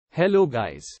Hello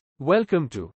guys. Welcome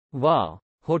to Wow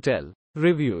Hotel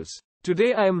Reviews.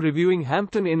 Today I am reviewing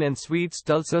Hampton Inn and Suites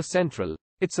Tulsa Central.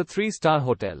 It's a 3-star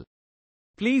hotel.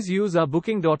 Please use our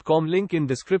booking.com link in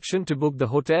description to book the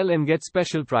hotel and get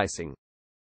special pricing.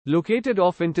 Located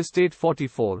off Interstate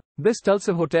 44, this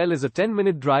Tulsa hotel is a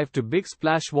 10-minute drive to Big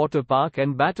Splash Water Park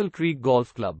and Battle Creek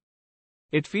Golf Club.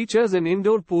 It features an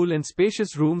indoor pool and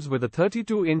spacious rooms with a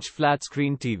 32-inch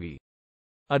flat-screen TV.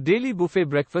 A daily buffet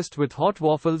breakfast with hot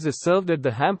waffles is served at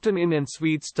the Hampton Inn and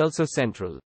Suites Tulsa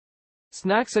Central.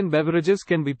 Snacks and beverages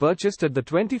can be purchased at the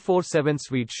 24/7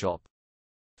 suite shop.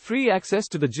 Free access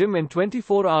to the gym and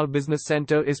 24-hour business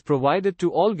center is provided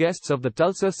to all guests of the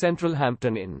Tulsa Central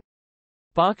Hampton Inn.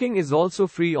 Parking is also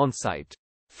free on site.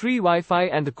 Free Wi-Fi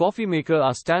and a coffee maker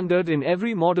are standard in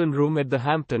every modern room at the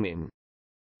Hampton Inn.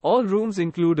 All rooms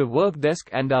include a work desk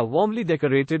and are warmly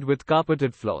decorated with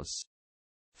carpeted floors.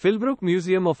 Philbrook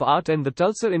Museum of Art and the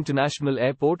Tulsa International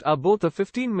Airport are both a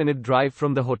 15-minute drive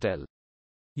from the hotel.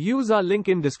 Use our link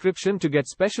in description to get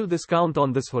special discount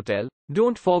on this hotel.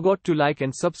 Don't forget to like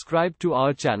and subscribe to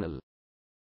our channel.